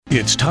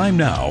It's time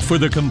now for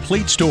the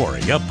complete story,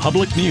 a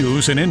public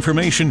news and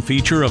information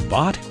feature of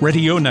Bott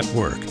Radio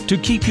Network to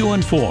keep you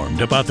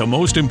informed about the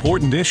most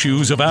important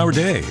issues of our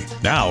day.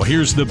 Now,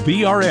 here's the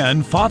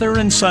BRN father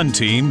and son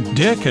team,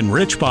 Dick and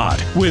Rich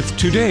Bott, with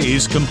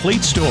today's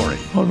complete story.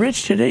 Well,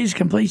 Rich, today's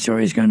complete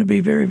story is going to be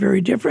very, very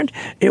different.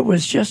 It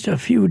was just a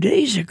few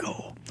days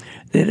ago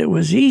that it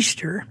was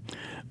Easter,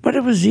 but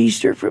it was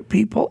Easter for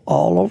people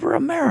all over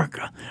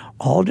America,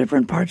 all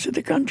different parts of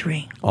the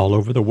country. All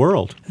over the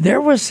world. There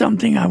was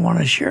something I want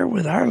to share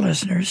with our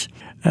listeners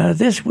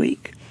this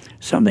week,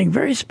 something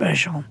very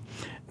special.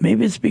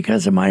 Maybe it's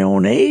because of my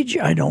own age,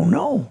 I don't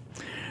know.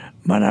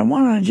 But I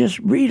want to just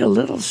read a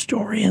little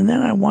story, and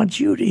then I want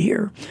you to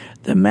hear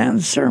the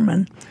man's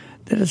sermon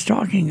that it's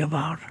talking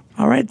about.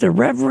 All right, the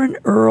Reverend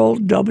Earl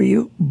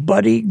W.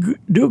 Buddy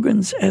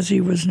Duggin, as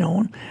he was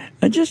known,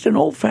 just an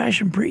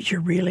old-fashioned preacher,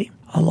 really,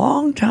 a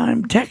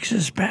long-time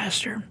Texas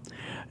pastor,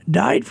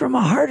 died from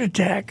a heart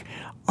attack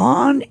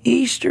on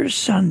Easter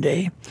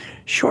Sunday,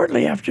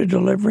 shortly after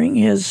delivering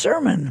his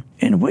sermon,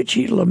 in which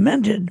he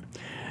lamented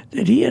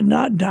that he had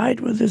not died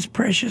with his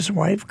precious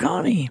wife,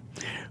 Connie,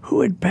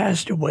 who had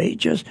passed away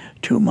just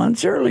 2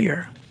 months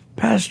earlier.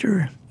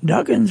 Pastor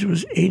Duggin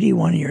was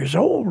 81 years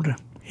old.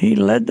 He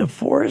led the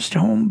Forest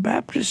Home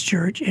Baptist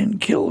Church in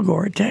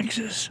Kilgore,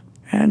 Texas,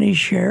 and he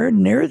shared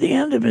near the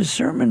end of his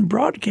sermon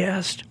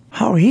broadcast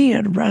how he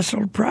had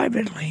wrestled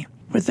privately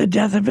with the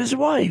death of his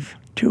wife,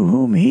 to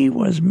whom he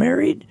was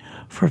married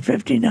for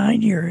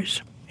 59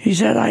 years. He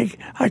said,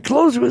 I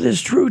close with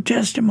this true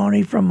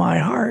testimony from my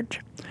heart.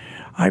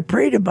 I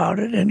prayed about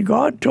it, and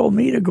God told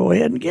me to go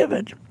ahead and give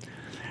it.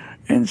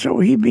 And so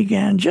he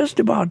began just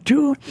about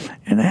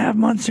 2.5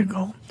 months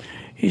ago.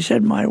 He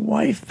said, my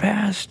wife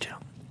passed.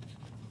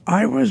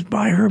 I was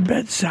by her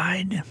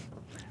bedside.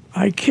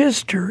 I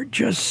kissed her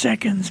just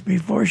seconds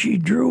before she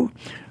drew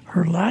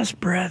her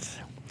last breath.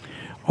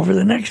 Over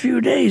the next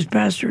few days,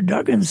 Pastor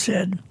Duggin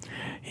said,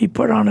 he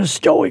put on a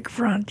stoic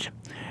front,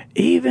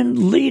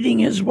 even leading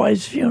his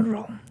wife's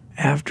funeral.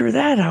 After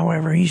that,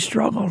 however, he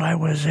struggled. I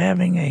was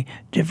having a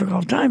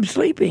difficult time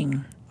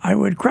sleeping. I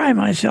would cry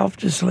myself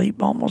to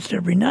sleep almost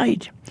every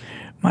night.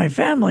 My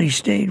family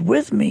stayed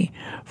with me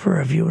for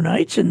a few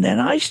nights, and then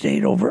I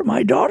stayed over at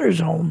my daughter's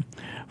home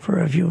for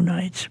a few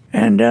nights.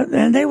 And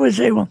they would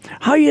say, well,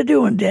 how you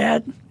doing,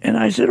 Dad? And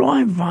I said, oh,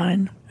 I'm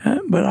fine.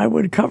 But I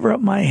would cover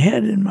up my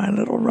head in my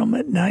little room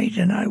at night,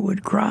 and I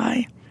would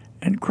cry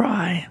and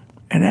cry.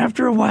 And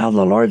after a while,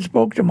 the Lord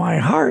spoke to my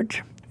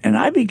heart, and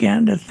I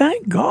began to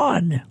thank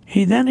God.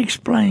 He then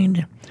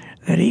explained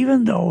that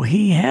even though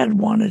he had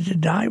wanted to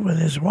die with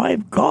his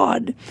wife,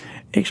 God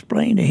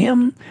explained to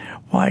him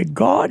why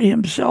God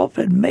himself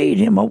had made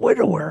him a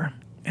widower,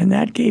 and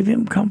that gave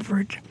him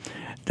comfort.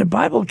 The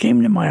Bible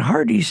came to my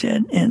heart, he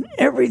said, in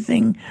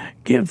everything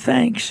give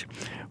thanks,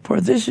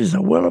 for this is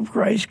the will of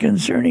Christ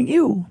concerning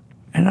you.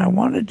 And I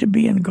wanted to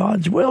be in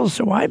God's will,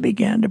 so I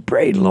began to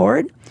pray,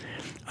 Lord,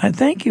 I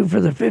thank you for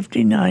the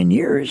 59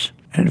 years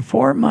and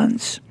 4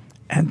 months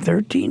and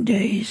 13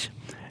 days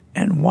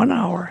and 1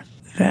 hour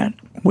that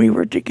we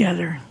were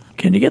together.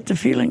 Can you get the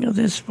feeling of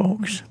this,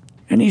 folks?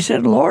 And he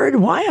said, Lord,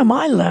 why am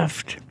I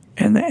left?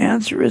 And the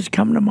answer has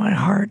come to my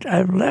heart.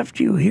 I've left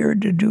you here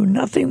to do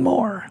nothing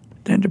more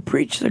than to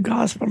preach the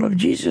gospel of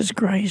Jesus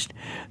Christ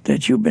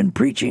that you've been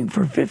preaching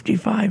for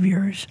 55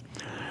 years.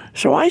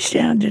 So I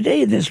stand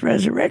today, this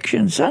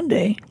Resurrection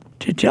Sunday,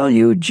 to tell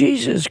you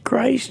Jesus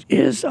Christ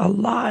is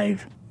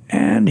alive,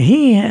 and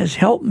he has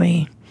helped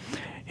me.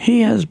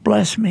 He has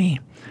blessed me.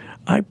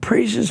 I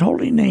praise his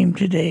holy name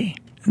today.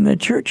 And the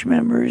church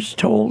members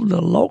told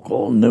the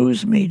local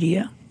news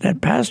media that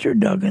Pastor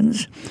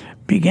Duggin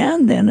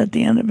began then at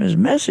the end of his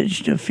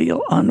message to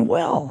feel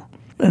unwell,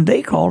 and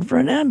they called for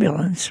an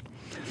ambulance.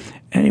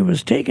 And he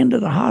was taken to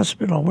the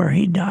hospital where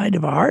he died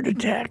of a heart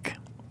attack.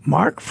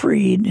 Mark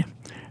Freed,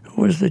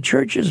 who was the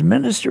church's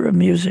minister of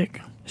music,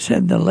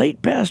 said the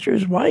late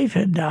pastor's wife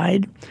had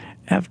died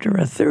after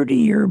a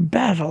 30-year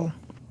battle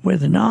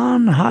with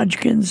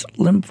non-Hodgkin's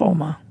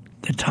lymphoma.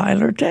 The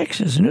Tyler,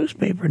 Texas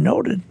newspaper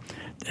noted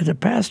that the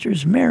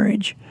pastor's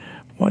marriage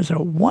was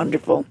a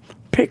wonderful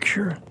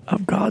picture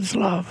of God's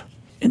love.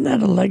 Isn't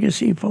that a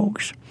legacy,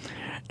 folks?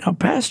 Now,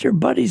 Pastor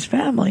Buddy's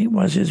family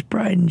was his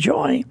pride and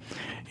joy.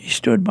 He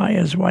stood by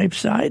his wife's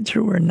side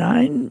through her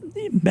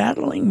 9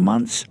 battling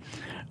months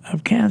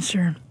of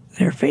cancer.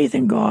 Their faith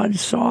in God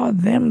saw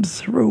them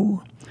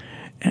through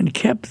and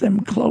kept them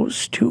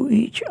close to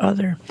each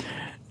other.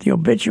 The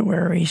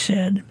obituary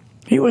said,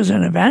 he was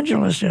an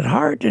evangelist at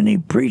heart, and he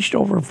preached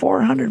over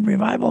 400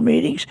 revival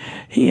meetings.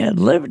 He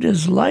had lived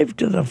his life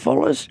to the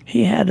fullest.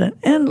 He had an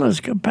endless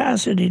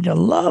capacity to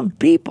love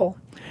people.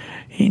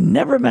 He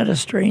never met a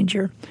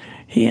stranger.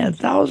 He had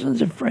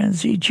thousands of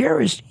friends. He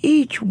cherished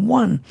each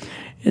one.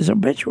 His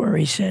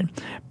obituary said,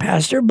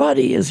 Pastor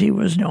Buddy, as he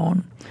was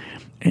known,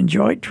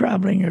 enjoyed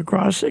traveling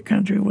across the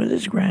country with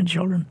his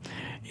grandchildren.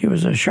 He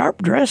was a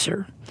sharp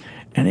dresser,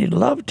 and he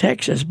loved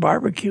Texas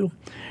barbecue,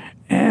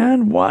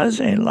 and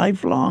was a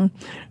lifelong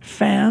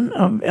fan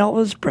of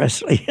Elvis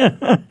Presley.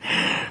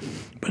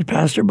 But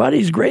Pastor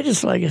Buddy's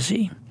greatest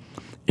legacy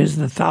is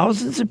the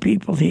thousands of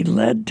people he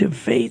led to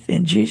faith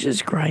in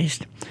Jesus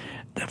Christ.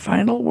 The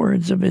final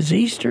words of his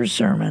Easter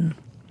sermon,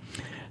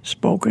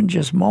 spoken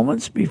just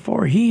moments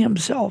before he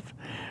himself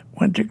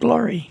went to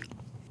glory,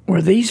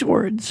 were these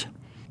words: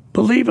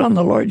 "Believe on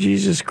the Lord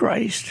Jesus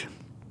Christ,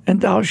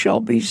 and thou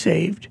shalt be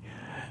saved."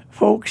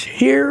 Folks,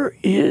 here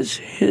is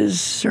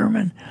his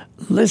sermon.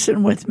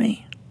 Listen with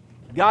me.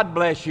 God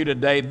bless you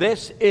today.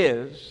 This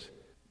is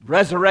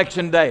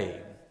Resurrection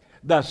Day.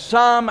 The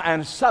sum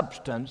and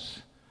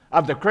substance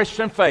of the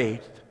Christian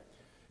faith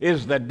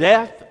is the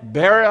death,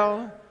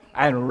 burial,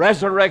 and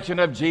resurrection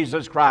of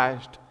Jesus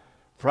Christ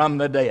from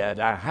the dead.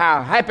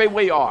 How happy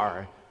we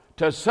are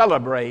to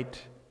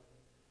celebrate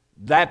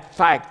that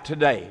fact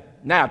today.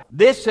 Now,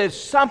 this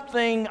is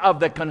something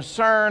of the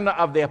concern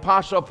of the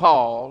Apostle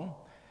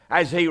Paul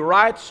as he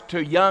writes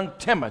to young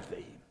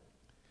Timothy.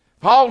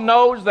 Paul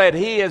knows that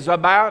he is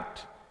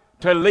about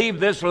to leave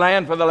this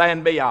land for the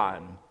land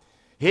beyond.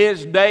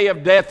 His day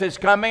of death is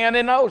coming, and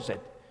he knows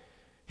it.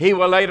 He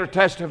will later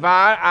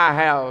testify, "I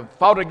have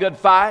fought a good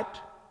fight.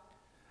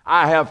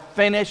 I have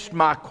finished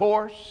my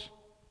course."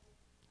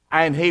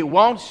 And he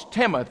wants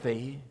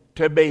Timothy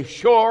to be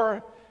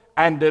sure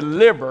and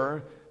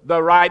deliver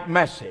the right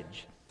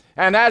message.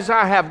 And as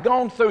I have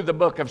gone through the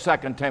book of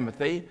 2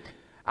 Timothy,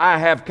 I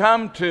have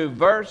come to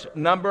verse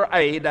number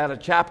 8 out of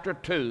chapter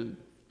 2,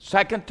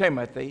 2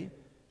 Timothy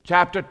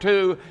chapter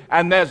 2,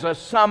 and there's a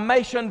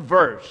summation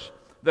verse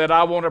that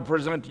I want to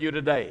present to you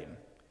today.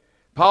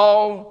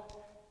 Paul,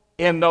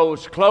 in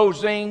those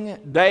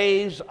closing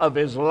days of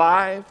his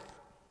life,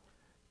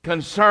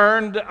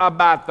 concerned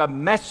about the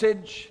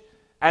message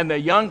and the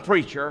young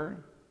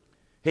preacher,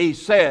 he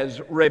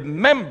says,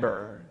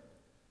 "Remember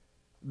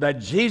that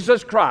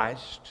Jesus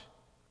Christ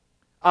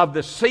of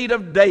the seed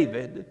of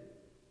David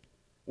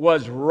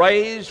was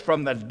raised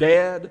from the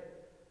dead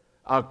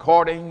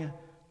according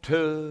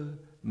to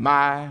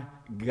my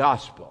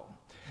gospel."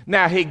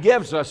 Now, he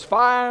gives us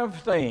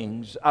 5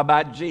 things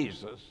about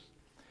Jesus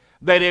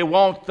that he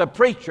wants the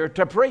preacher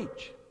to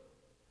preach.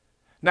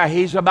 Now,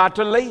 he's about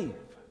to leave.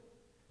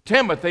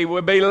 Timothy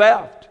will be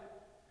left.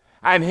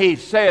 And he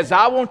says,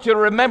 I want you to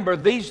remember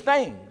these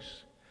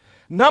things.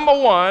 Number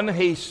 1,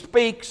 he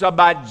speaks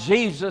about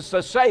Jesus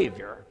the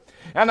Savior.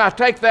 And I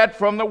take that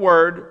from the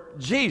word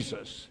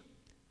Jesus.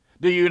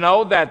 Do you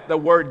know that the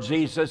word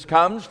Jesus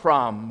comes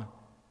from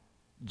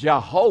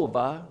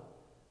Jehovah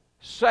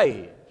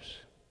saves?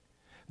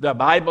 The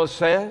Bible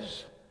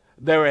says,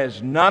 there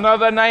is none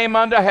other name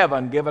under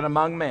heaven given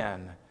among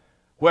men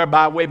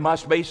whereby we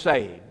must be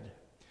saved.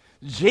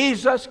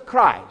 Jesus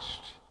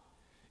Christ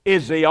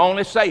is the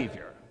only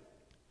Savior.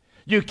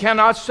 You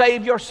cannot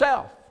save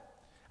yourself.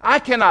 I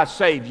cannot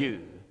save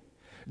you.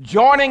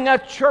 Joining a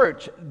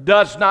church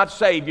does not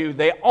save you.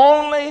 The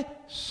only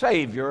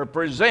Savior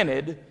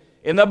presented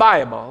in the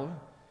Bible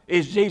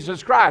is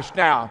Jesus Christ.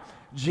 Now,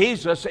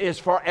 Jesus is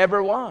for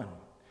everyone.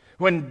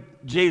 When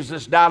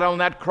Jesus died on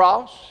that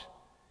cross,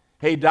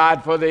 he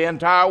died for the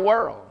entire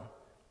world.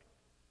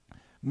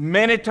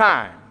 Many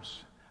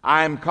times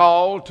I am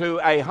called to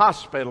a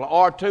hospital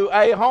or to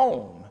a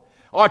home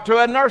or to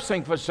a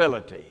nursing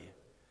facility.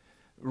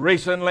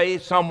 Recently,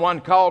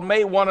 someone called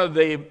me, one of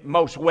the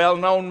most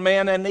well-known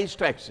men in East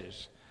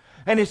Texas.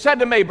 And he said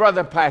to me,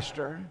 "Brother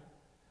Pastor,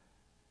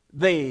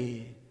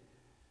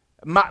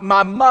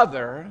 my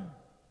mother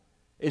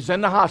is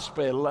in the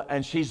hospital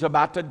and she's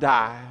about to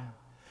die.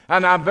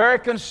 And I'm very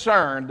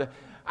concerned,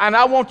 and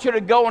I want you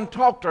to go and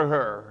talk to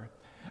her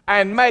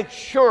and make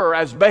sure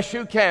as best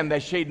you can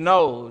that she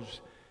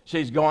knows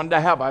she's going to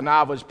heaven."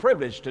 I was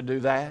privileged to do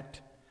that.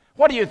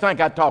 What do you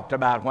think I talked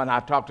about when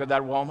I talked to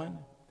that woman?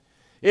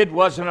 It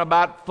wasn't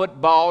about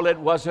football. It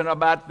wasn't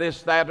about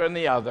this, that, or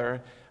the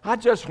other. I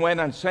just went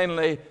and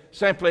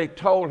simply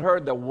told her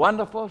the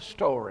wonderful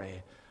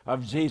story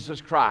of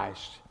Jesus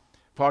Christ.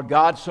 For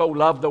God so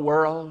loved the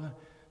world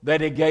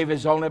that he gave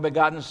his only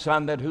begotten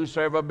Son, that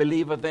whosoever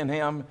believeth in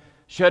him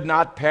should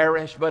not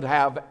perish but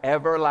have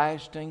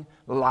everlasting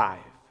life.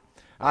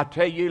 I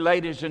tell you,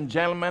 ladies and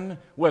gentlemen,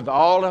 with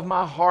all of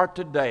my heart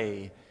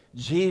today,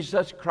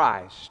 Jesus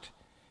Christ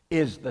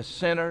is the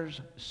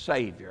sinner's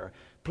Savior.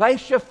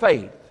 Place your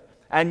faith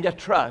and your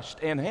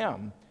trust in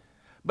him.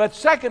 But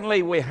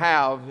secondly, we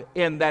have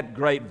in that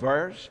great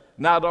verse,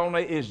 not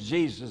only is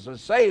Jesus a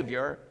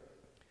Savior,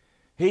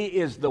 he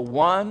is the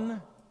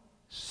one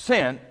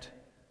sent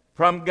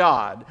from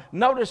God.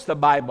 Notice the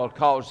Bible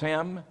calls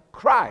him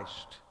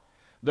Christ.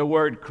 The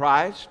word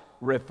Christ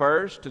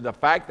refers to the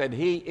fact that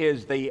he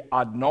is the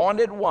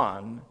anointed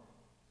one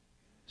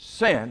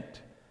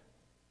sent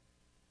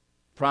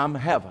from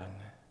heaven.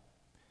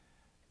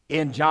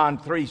 In John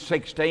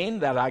 3:16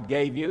 that I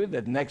gave you,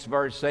 the next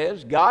verse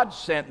says, God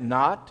sent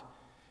not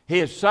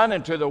his Son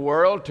into the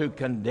world to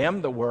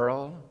condemn the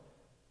world,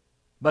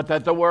 but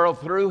that the world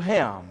through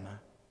him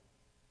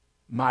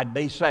might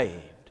be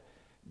saved.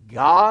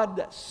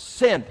 God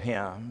sent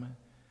him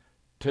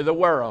to the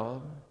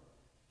world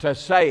to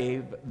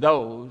save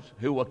those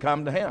who will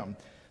come to him.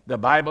 The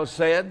Bible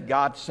said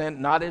God sent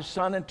not his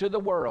Son into the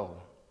world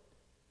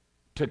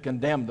to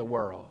condemn the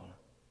world,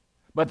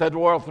 but that the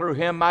world through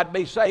him might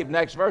be saved.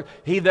 Next verse,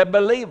 he that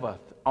believeth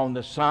on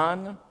the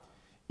Son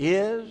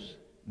is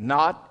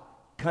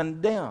not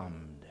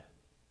condemned.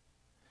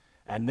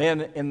 And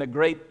then in the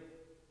great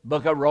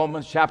book of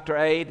Romans chapter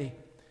 8,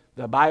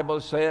 the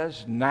Bible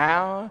says,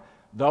 now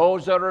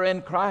those that are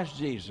in Christ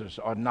Jesus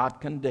are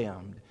not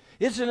condemned.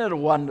 Isn't it a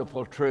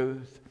wonderful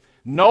truth?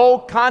 No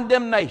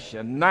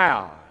condemnation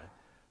now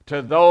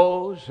to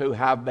those who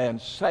have been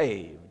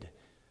saved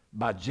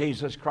by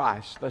Jesus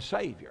Christ the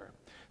Savior.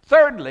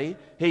 Thirdly,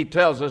 he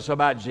tells us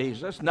about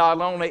Jesus.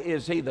 Not only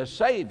is he the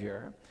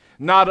Savior,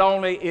 not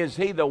only is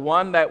he the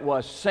one that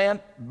was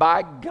sent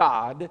by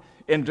God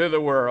into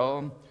the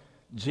world,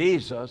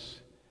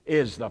 Jesus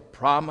is the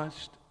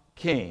promised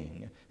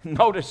King.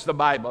 Notice the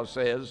Bible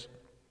says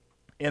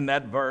in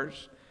that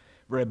verse,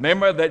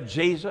 remember that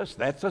Jesus,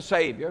 that's the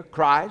Savior,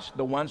 Christ,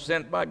 the one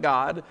sent by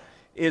God,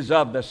 is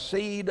of the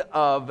seed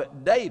of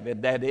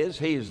David. That is,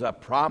 he's the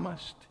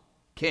promised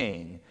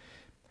King.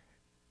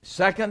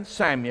 2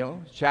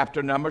 Samuel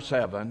chapter number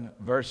 7,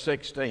 verse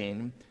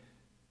 16,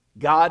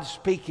 God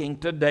speaking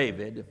to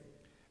David,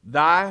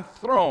 thy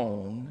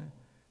throne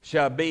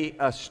shall be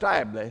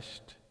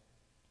established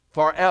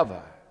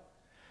forever.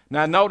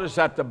 Now notice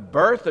at the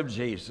birth of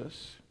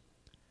Jesus,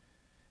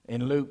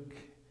 in Luke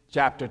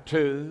chapter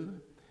 2,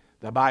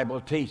 the Bible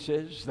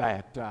teaches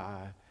that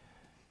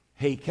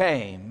he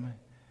came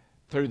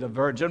through the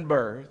virgin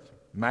birth.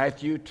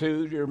 Matthew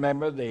 2, you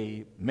remember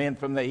the men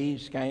from the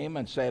east came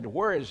and said,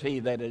 where is he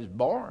that is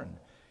born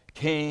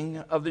King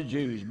of the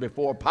Jews?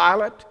 Before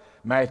Pilate,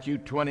 Matthew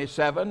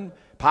 27,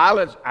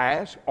 Pilate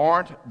asked,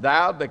 art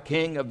thou the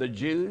King of the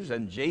Jews?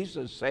 And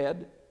Jesus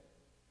said,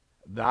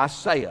 thou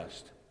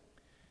sayest.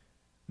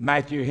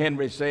 Matthew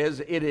Henry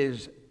says, it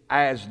is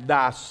as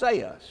thou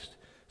sayest.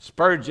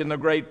 Spurgeon, the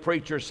great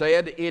preacher,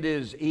 said, it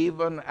is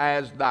even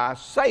as thou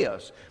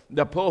sayest.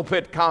 The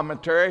pulpit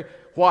commentary,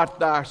 what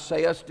thou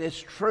sayest is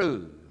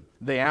true.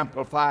 The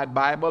Amplified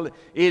Bible,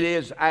 it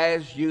is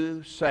as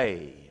you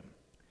say.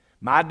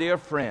 My dear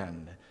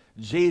friend,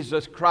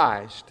 Jesus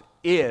Christ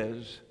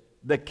is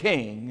the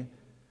King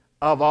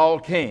of all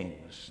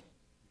kings.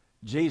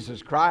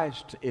 Jesus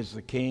Christ is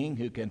the King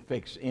who can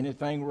fix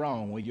anything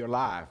wrong with your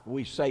life.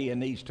 We say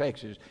in East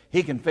Texas,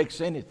 he can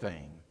fix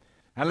anything.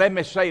 And let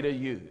me say to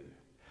you,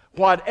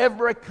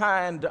 whatever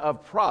kind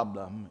of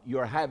problem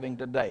you're having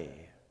today,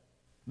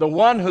 the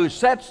one who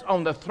sits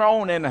on the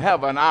throne in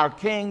heaven, our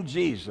King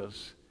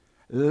Jesus,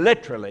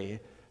 literally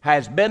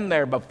has been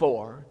there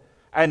before,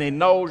 and he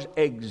knows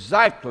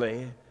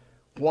exactly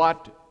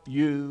what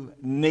you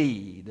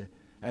need.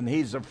 And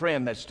he's a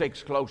friend that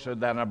sticks closer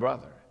than a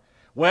brother.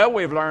 Well,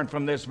 we've learned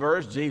from this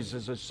verse,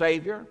 Jesus is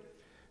Savior.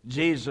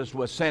 Jesus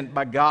was sent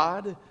by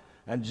God.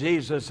 And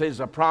Jesus is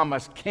a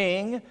promised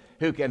King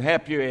who can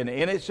help you in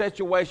any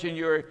situation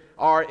you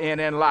are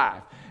in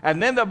life.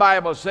 And then the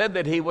Bible said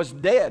that he was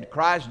dead.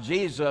 Christ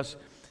Jesus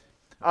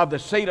of the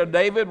seed of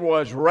David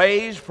was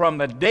raised from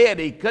the dead.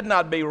 He could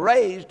not be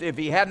raised if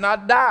he had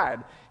not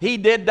died. He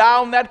did die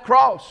on that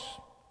cross.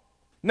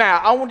 Now,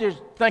 I want you to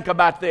think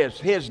about this.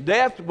 His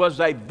death was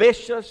a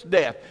vicious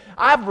death.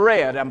 I've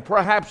read, and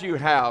perhaps you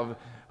have,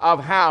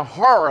 of how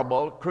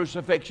horrible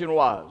crucifixion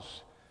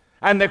was.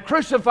 And they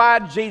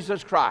crucified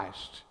Jesus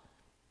Christ.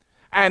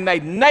 And they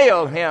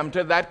nailed him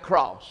to that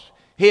cross.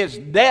 His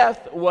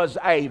death was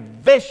a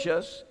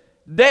vicious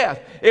death.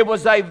 It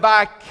was a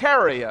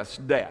vicarious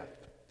death.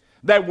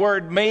 That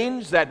word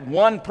means that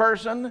one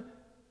person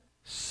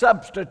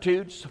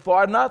substitutes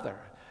for another.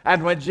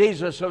 And when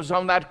Jesus was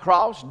on that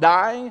cross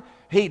dying,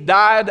 he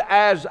died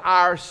as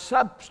our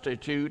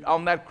substitute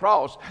on that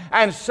cross.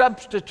 And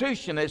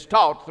substitution is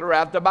taught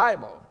throughout the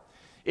Bible.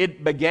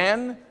 It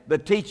began, the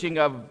teaching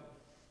of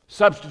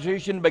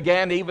substitution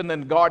began even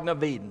in the Garden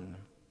of Eden.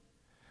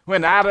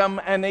 When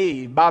Adam and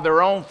Eve, by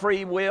their own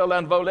free will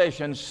and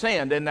volition,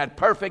 sinned in that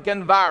perfect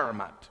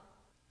environment,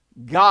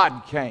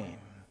 God came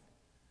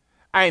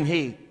and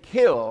he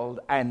killed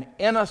an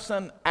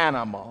innocent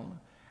animal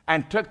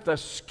and took the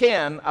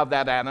skin of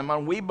that animal,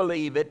 and we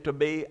believe it to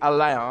be a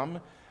lamb,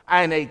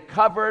 and he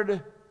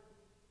covered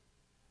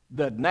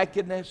the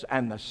nakedness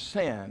and the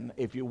sin,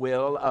 if you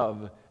will,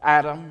 of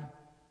Adam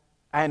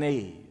and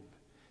Eve,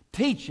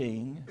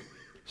 teaching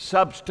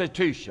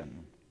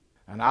substitution.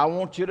 And I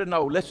want you to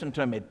know, listen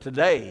to me,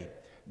 today,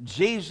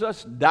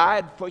 Jesus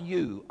died for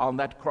you on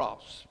that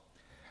cross.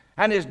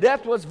 And his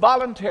death was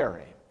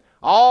voluntary.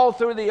 All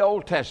through the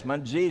Old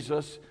Testament,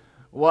 Jesus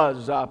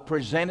was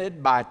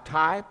presented by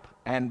type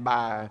and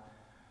by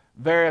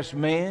various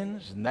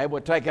means. And they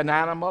would take an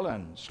animal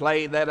and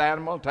slay that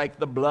animal, take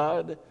the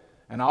blood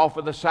and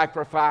offer the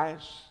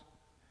sacrifice.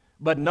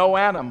 But no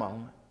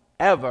animal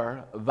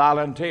ever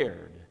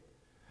volunteered.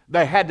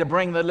 They had to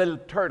bring the little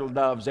turtle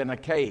doves in a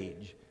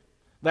cage.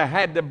 They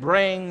had to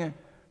bring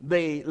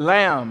the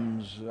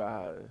lambs,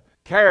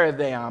 carry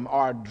them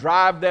or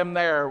drive them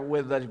there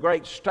with a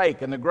great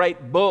stake, and the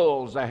great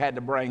bulls they had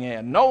to bring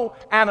in. No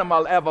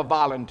animal ever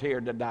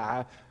volunteered to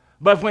die.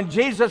 But when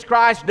Jesus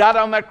Christ died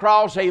on that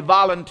cross, he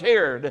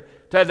volunteered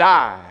to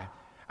die.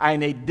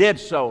 And he did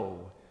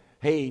so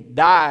He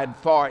died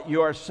for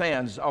your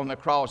sins on the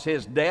cross.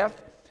 His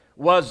death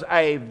was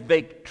a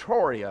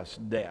victorious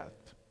death.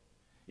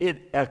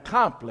 It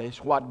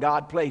accomplished what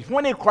God pleased.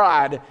 When He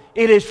cried,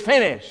 "It is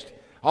finished,"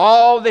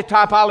 all the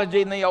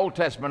typology in the Old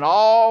Testament,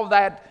 all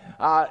that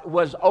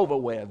was over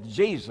with.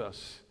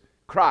 Jesus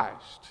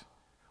Christ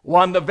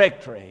won the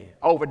victory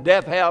over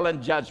death, hell,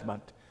 and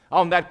judgment.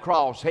 On that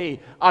cross, He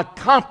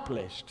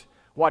accomplished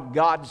what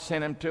God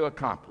sent Him to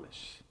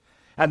accomplish.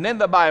 And then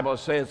the Bible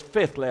says,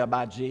 fifthly,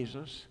 about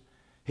Jesus,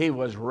 He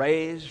was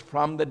raised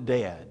from the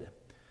dead.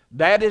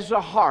 That is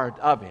the heart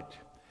of it.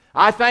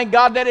 I thank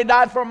God that He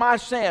died for my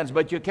sins,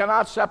 but you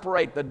cannot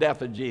separate the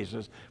death of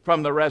Jesus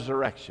from the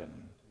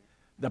resurrection.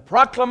 The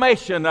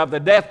proclamation of the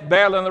death,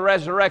 burial, and the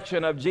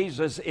resurrection of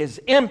Jesus is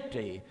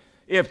empty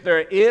if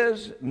there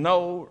is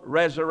no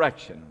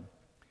resurrection.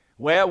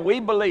 Well, we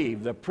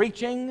believe the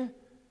preaching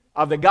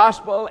of the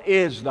gospel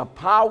is the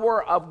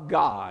power of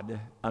God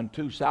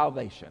unto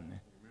salvation.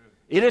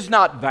 It is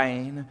not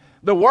vain.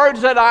 The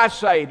words that I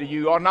say to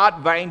you are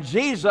not vain.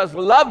 Jesus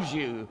loves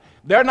you.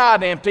 They're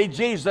not empty.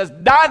 Jesus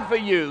died for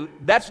you.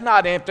 That's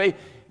not empty.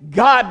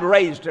 God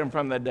raised Him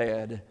from the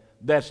dead.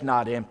 That's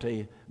not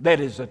empty. That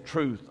is the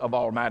truth of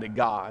Almighty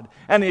God.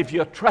 And if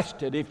you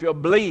trust it, if you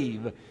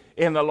believe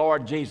in the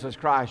Lord Jesus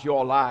Christ,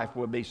 your life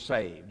will be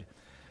saved.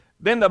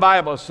 Then the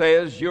Bible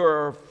says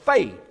your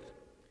faith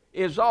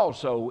is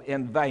also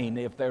in vain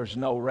if there's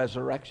no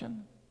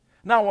resurrection.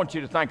 Now I want you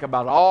to think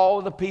about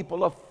all the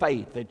people of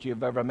faith that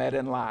you've ever met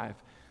in life.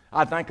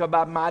 I think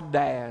about my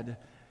dad,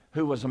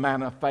 who was a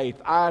man of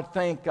faith. I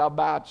think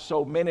about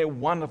so many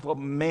wonderful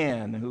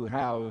men who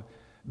have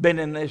been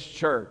in this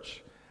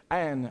church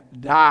and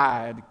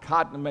died,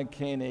 Cotton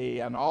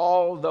McKinney and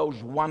all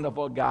those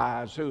wonderful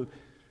guys who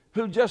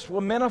just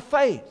were men of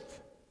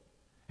faith,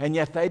 and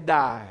yet they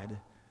died.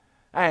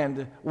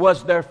 And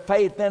was their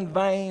faith in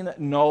vain?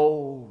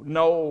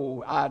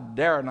 No, I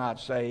dare not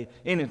say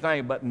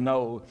anything but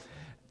no.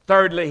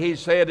 Thirdly, he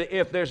said,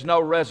 if there's no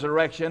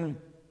resurrection,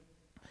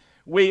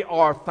 we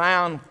are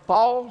found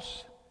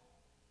false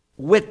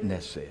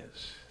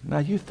witnesses. Now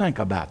you think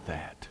about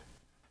that.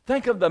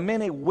 Think of the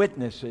many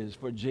witnesses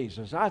for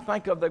Jesus. I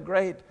think of the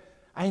great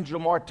Angel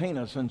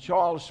Martinez and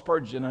Charles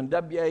Spurgeon and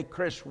W.A.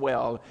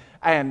 Criswell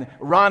and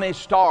Ronnie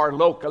Starr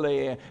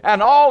locally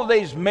and all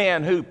these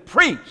men who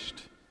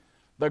preached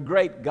the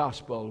great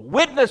gospel,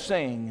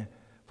 witnessing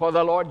for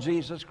the Lord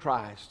Jesus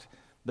Christ.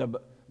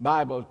 The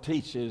Bible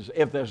teaches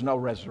if there's no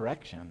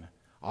resurrection,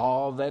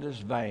 all that is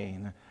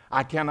vain.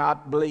 I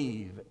cannot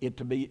believe it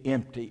to be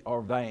empty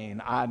or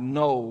vain. I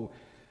know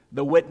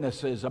the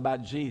witnesses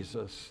about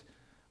Jesus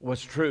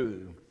was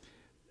true.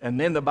 And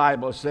then the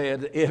Bible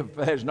said, if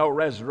there's no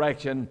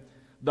resurrection,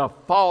 the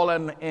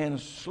fallen in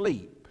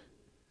sleep,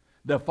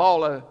 the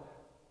fallen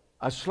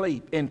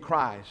asleep in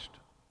Christ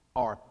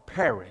are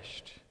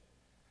perished.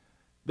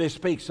 This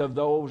speaks of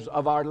those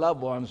of our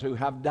loved ones who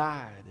have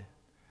died.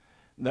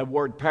 The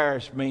word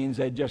perish means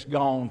they're just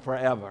gone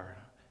forever.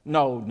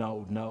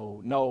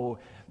 No.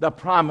 The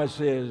promise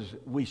is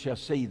we shall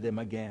see them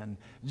again.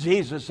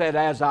 Jesus said,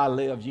 as I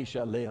live, ye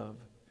shall live.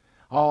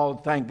 Oh,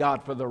 thank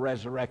God for the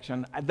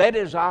resurrection. That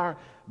is our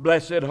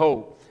blessed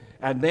hope.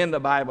 And then the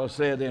Bible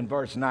said in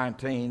verse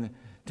 19,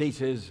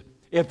 teaches,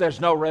 if there's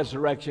no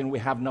resurrection, we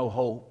have no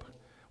hope.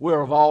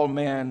 We're of all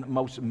men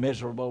most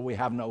miserable. We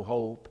have no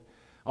hope.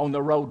 On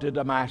the road to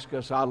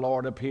Damascus, our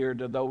Lord appeared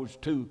to those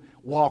two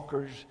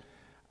walkers.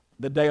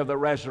 The day of the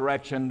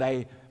resurrection,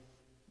 they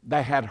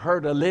had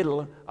heard a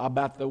little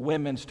about the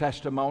women's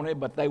testimony,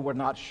 but they were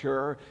not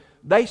sure.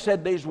 They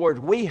said these words,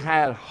 we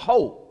had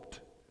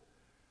hoped.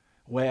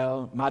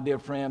 Well, my dear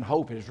friend,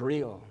 hope is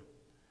real.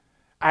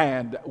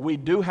 And we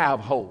do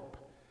have hope.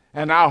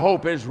 And our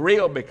hope is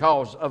real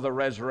because of the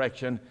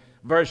resurrection.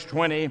 Verse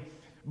 20,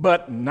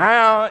 but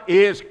now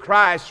is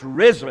Christ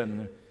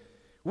risen.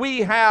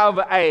 We have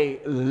a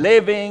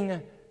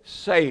living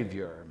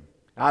Savior.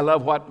 I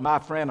love what my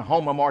friend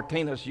Homer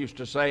Martinez used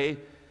to say.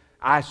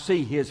 I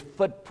see His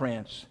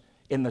footprints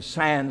in the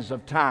sands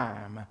of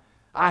time.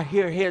 I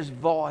hear His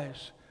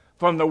voice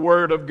from the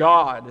Word of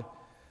God.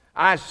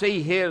 I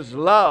see His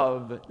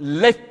love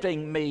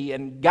lifting me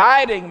and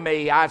guiding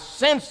me. I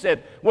sense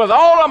it with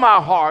all of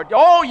my heart.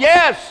 Oh,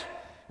 yes,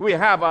 we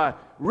have a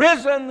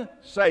risen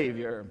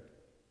Savior.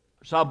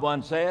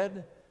 Someone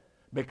said,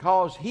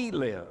 because He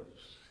lives,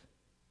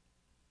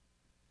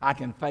 I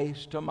can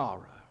face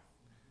tomorrow.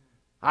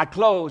 I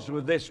close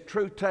with this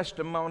true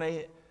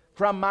testimony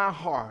from my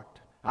heart.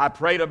 I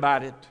prayed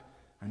about it,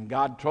 and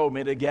God told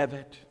me to give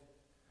it.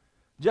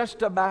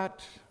 Just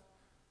about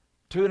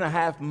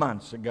 2.5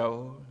 months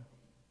ago,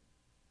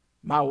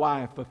 my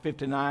wife of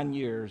 59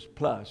 years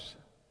plus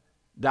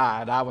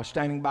died. I was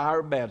standing by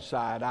her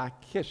bedside. I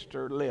kissed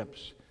her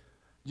lips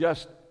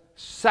just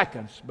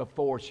seconds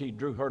before she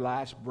drew her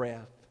last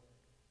breath.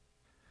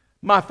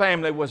 My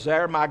family was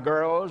there, my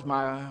girls,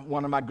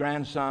 one of my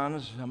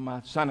grandsons, and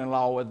my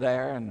son-in-law were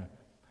there, and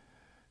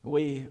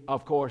we,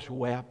 of course,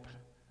 wept.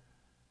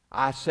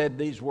 I said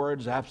these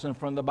words, absent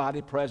from the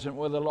body, present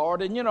with the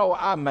Lord. And,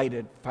 I made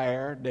it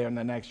fair during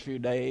the next few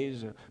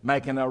days,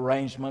 making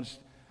arrangements,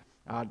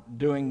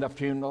 doing the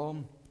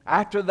funeral.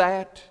 After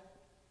that,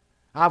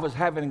 I was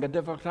having a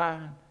difficult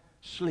time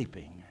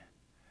sleeping.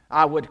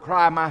 I would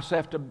cry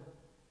myself to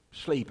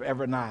sleep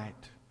every night.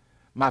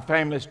 My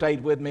family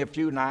stayed with me a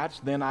few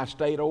nights. Then I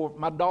stayed over at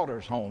my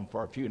daughter's home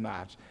for a few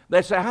nights.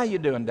 They say, "How you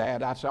doing,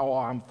 Dad?" I said, "Oh,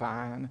 I'm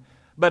fine."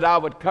 But I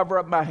would cover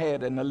up my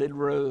head in the little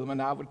room,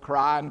 and I would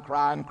cry and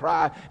cry and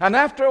cry. And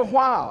after a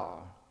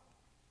while,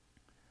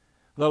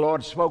 the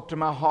Lord spoke to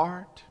my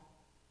heart,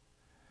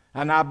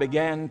 and I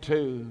began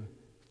to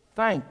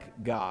thank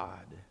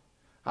God.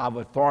 I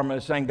would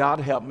formally sing, "God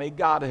help me,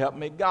 God help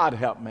me, God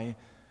help me."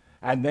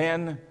 And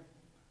then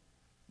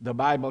the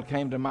Bible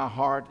came to my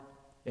heart,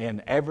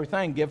 "In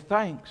everything give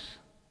thanks,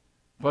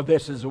 for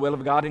this is the will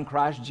of God in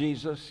Christ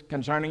Jesus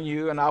concerning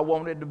you." And I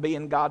wanted to be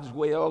in God's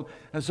will.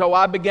 And so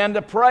I began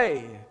to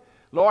pray,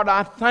 "Lord,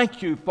 I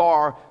thank you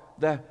for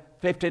the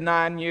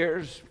 59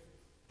 years,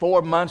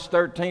 4 months,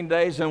 13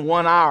 days, and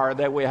 1 hour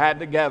that we had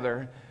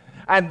together."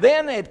 And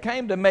then it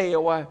came to me,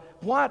 why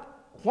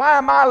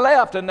am I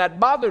left? And that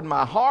bothered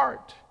my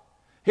heart.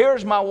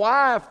 Here's my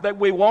wife that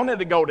we wanted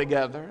to go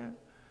together,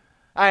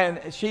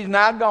 and she's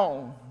now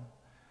gone.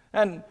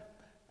 And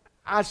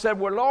I said,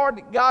 "Well,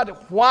 Lord God,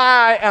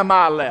 why am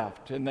I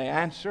left?" And the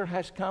answer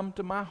has come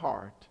to my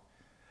heart.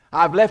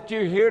 I've left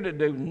you here to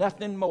do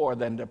nothing more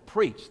than to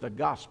preach the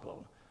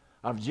gospel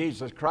of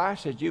Jesus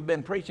Christ as you've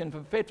been preaching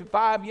for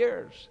 55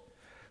 years.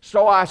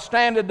 So I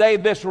stand today,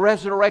 this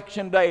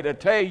resurrection day, to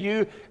tell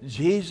you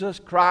Jesus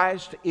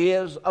Christ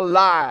is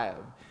alive.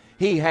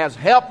 He has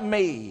helped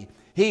me.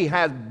 He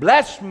has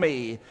blessed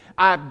me.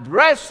 I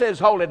bless His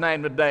holy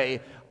name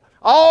today.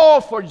 All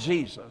for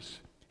Jesus.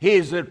 He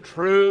is a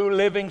true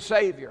living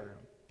Savior.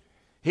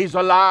 He's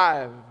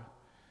alive.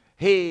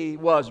 He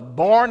was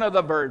born of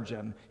the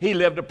Virgin. He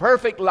lived a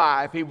perfect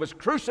life. He was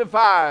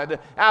crucified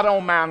out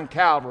on Mount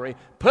Calvary,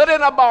 put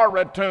in a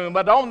borrowed tomb,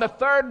 but on the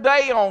third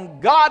day, on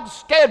God's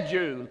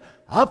schedule,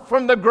 up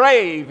from the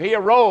grave, He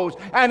arose,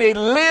 and He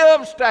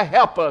lives to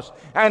help us,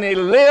 and He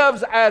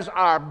lives as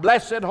our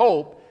blessed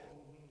hope.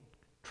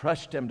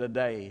 Trust Him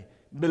today.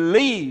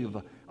 Believe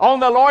on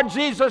the Lord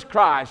Jesus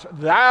Christ.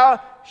 Thou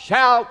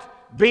shalt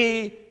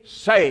be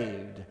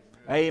saved.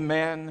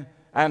 Amen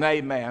and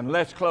amen.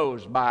 Let's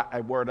close by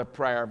a word of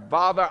prayer.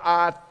 Father,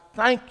 I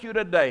thank you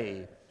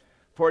today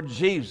for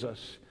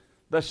Jesus,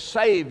 the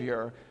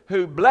Savior,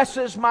 who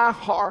blesses my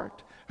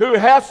heart, who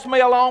helps me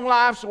along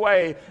life's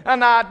way.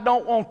 And I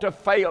don't want to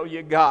fail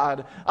you,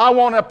 God. I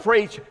want to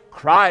preach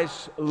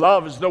Christ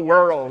loves the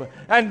world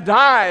and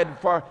died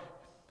for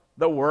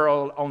the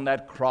world on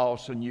that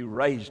cross, and you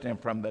raised Him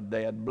from the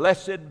dead.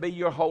 Blessed be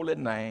your holy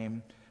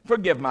name.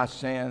 Forgive my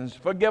sins.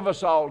 Forgive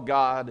us all,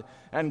 God,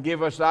 and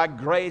give us thy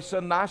grace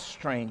and thy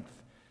strength.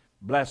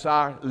 Bless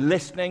our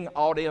listening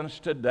audience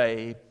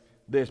today,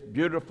 this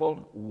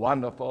beautiful,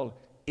 wonderful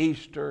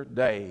Easter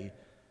day.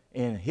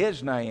 In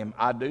His name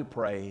I do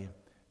pray.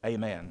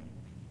 Amen.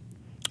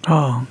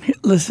 Oh,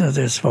 listen to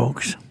this,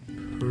 folks.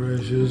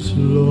 Precious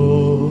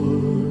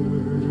Lord,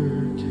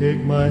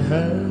 take my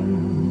hand.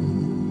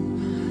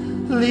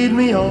 Lead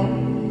me on,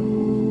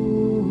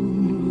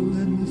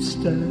 let me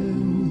stand.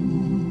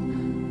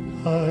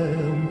 I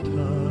am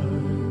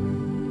tired,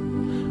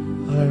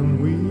 I am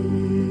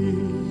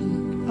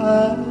weak,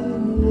 I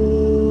am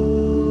worn.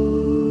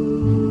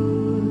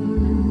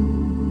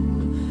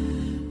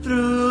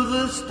 Through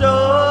the storm,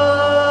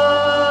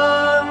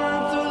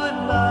 through the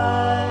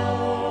night,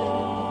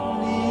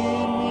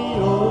 lead me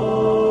on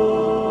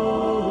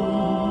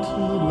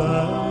to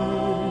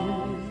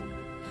light.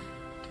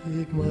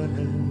 Take my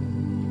hand.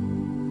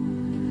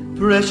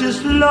 Precious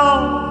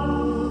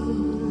Lord,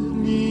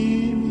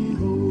 lead me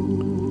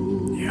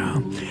home. Yeah.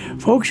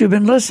 Folks, you've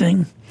been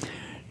listening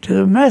to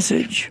the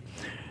message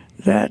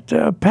that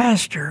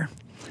Pastor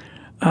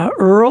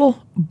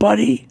Earl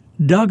Buddy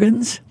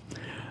Duggins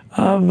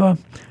of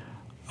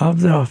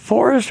the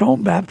Forest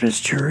Home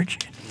Baptist Church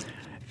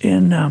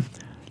in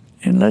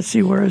let's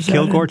see, where is that?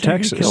 Kilgore,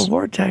 Texas.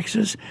 Kilgore,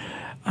 Texas,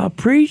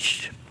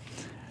 preached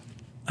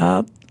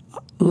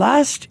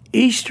last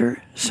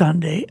Easter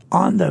Sunday,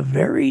 on the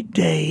very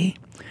day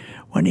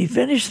when he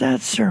finished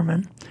that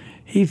sermon.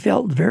 He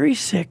felt very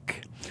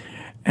sick,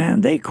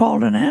 and they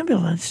called an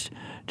ambulance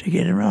to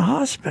get him to the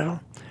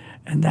hospital.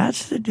 And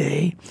that's the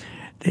day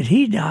that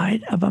he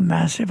died of a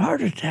massive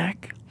heart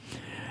attack.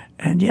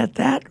 And yet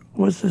that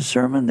was the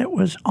sermon that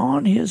was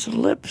on his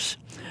lips,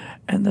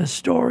 and the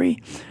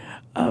story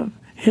of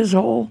his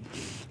whole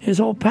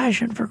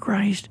passion for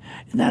Christ.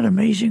 Isn't that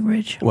amazing,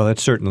 Rich? Well, it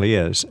certainly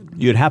is.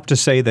 You'd have to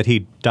say that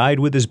he died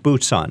with his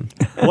boots on.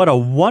 What a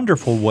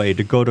wonderful way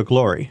to go to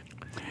glory.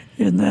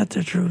 Isn't that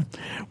the truth?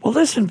 Well,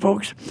 listen,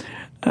 folks,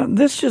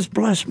 this just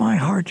blessed my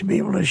heart to be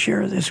able to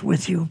share this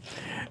with you,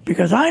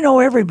 because I know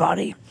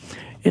everybody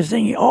is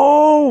thinking,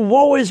 oh,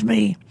 woe is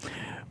me.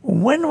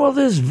 When will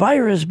this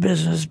virus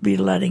business be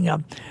letting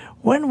up?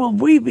 When will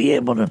we be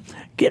able to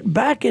get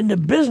back into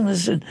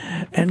business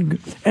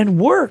and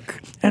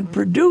work and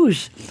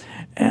produce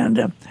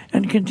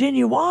and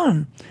continue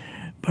on.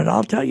 But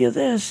I'll tell you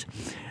this,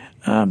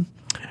 the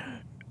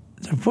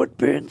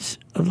footprints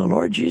of the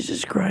Lord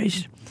Jesus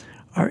Christ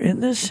are in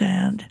the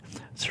sand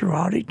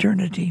throughout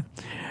eternity.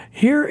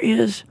 Here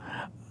is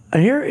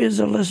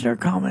a listener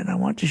comment. I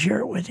want to share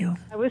it with you.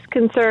 I was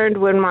concerned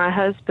when my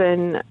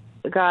husband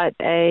got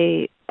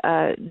a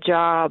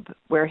job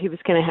where he was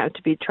going to have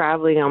to be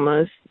traveling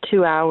almost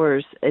 2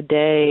 hours a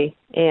day,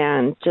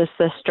 and just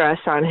the stress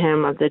on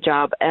him of the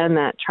job and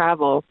that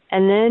travel.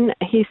 And then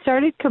he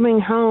started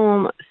coming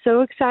home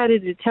so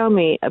excited to tell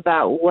me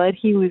about what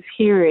he was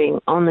hearing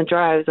on the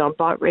drives on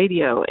Bot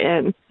Radio.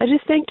 And I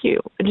just thank you.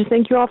 I just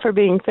thank you all for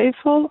being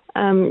faithful.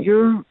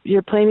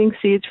 You're planting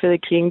seeds for the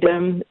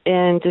kingdom,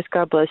 and just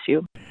God bless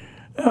you.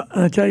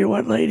 I'll tell you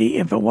what, lady,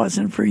 if it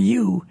wasn't for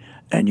you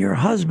and your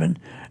husband,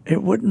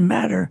 it wouldn't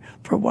matter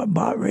for what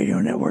Bot Radio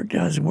Network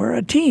does. We're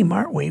a team,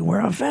 aren't we?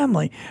 We're a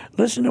family.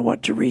 Listen to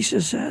what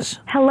Teresa says.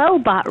 Hello,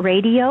 Bot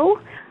Radio.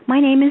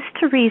 My name is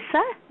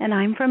Teresa, and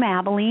I'm from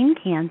Abilene,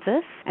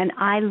 Kansas, and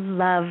I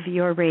love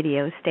your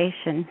radio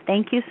station.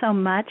 Thank you so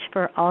much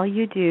for all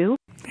you do.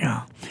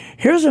 Yeah.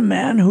 Here's a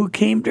man who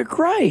came to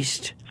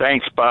Christ.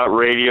 Thanks, Bot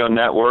Radio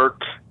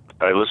Network.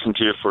 I listened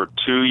to you for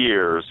 2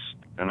 years,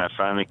 and I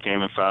finally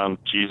came and found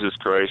Jesus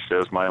Christ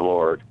as my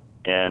Lord.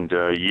 And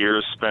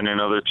years spent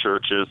in other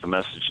churches, the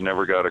message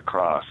never got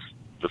across.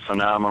 The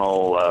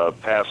phenomenal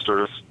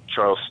pastors,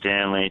 Charles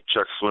Stanley,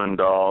 Chuck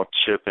Swindoll,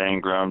 Chip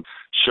Ingram,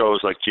 shows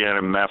like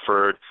Janet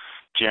Mefford,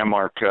 Jan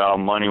Markell,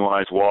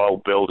 Moneywise,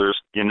 Wall Builders.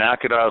 You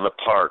knock it out of the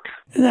park.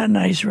 Isn't that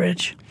nice,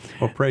 Rich?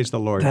 Well, praise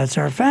the Lord. That's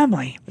our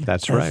family.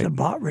 That's right. That's the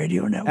Bot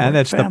Radio Network And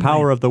that's family. the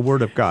power of the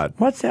Word of God.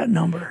 What's that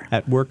number?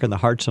 At work in the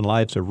hearts and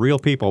lives of real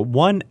people.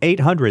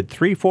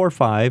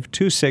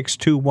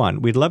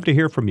 1-800-345-2621. We'd love to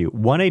hear from you.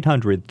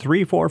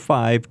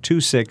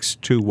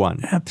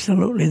 1-800-345-2621.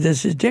 Absolutely.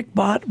 This is Dick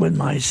Bott with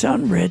my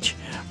son, Rich,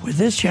 with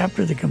this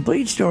chapter, The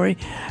Complete Story,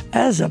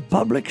 as a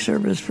public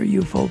service for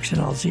you folks,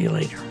 and I'll see you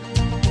later.